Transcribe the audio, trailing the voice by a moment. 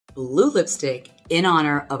blue lipstick in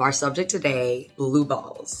honor of our subject today, blue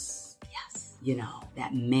balls. Yes, you know,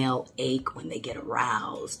 that male ache when they get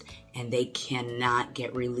aroused and they cannot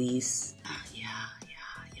get release. Yeah,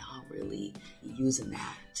 y'all really using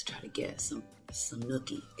that to try to get some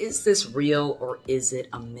nookie. Is this real or is it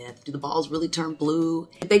a myth? Do the balls really turn blue?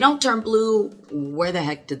 If they don't turn blue, where the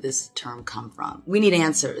heck did this term come from? We need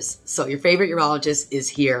answers. So your favorite urologist is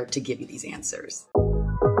here to give you these answers.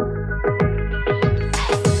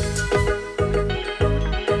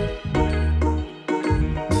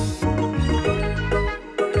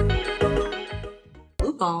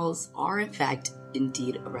 Blue balls are in fact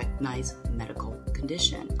indeed a recognized medical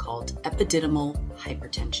condition called epididymal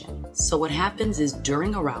hypertension. So what happens is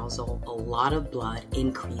during arousal, a lot of blood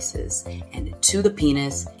increases and to the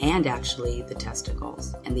penis and actually the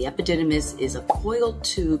testicles. And the epididymis is a coiled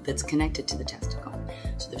tube that's connected to the testicle.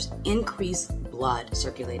 So there's increased blood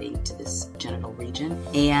circulating to this genital region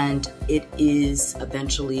and it is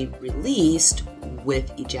eventually released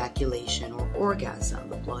with ejaculation or orgasm.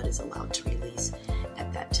 The blood is allowed to release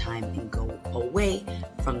at that time and go away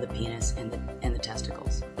from the penis and the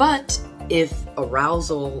testicles. But if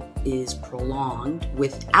arousal is prolonged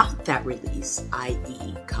without that release,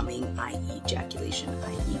 i.e. coming, i.e. ejaculation,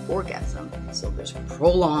 i.e. orgasm, so there's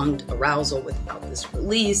prolonged arousal without this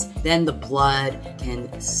release, then the blood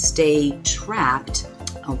can stay trapped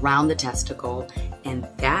around the testicle and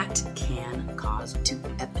that can cause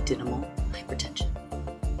epididymal hypertension.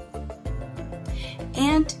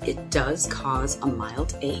 And it does cause a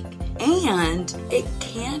mild ache, and it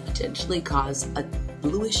can potentially cause a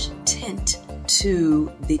bluish tint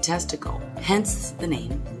to the testicle, hence the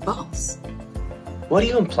name blue balls. What are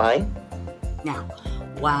you implying? Now,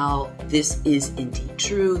 while this is indeed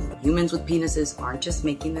true, humans with penises aren't just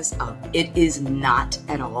making this up. It is not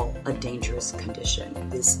at all a dangerous condition.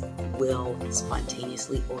 This will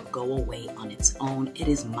spontaneously or go away on its own. It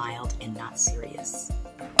is mild and not serious.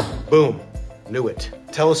 Boom. Knew it.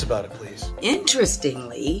 Tell us about it, please.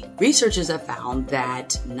 Interestingly, researchers have found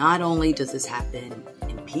that not only does this happen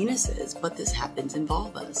in penises, but this happens in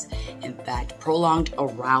vulvas. In fact, prolonged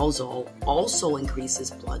arousal also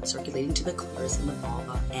increases blood circulating to the clitoris and the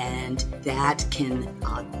vulva, and that can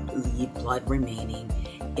leave blood remaining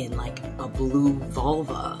in like a blue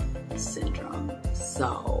vulva syndrome.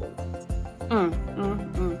 So,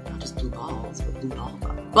 not just blue balls, but blue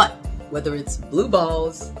vulva. But whether it's blue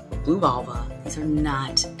balls, blue vulva, these are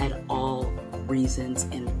not at all reasons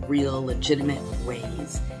in real legitimate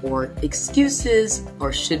ways or excuses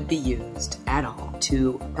or should be used at all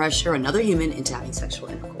to pressure another human into having sexual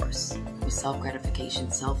intercourse. With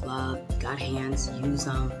self-gratification, self-love, you got hands, use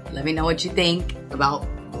them. Let me know what you think about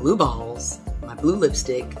blue balls, my blue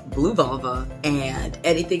lipstick, blue vulva, and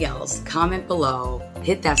anything else. Comment below,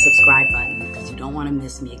 hit that subscribe button because you don't want to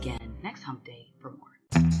miss me again next hump day for more.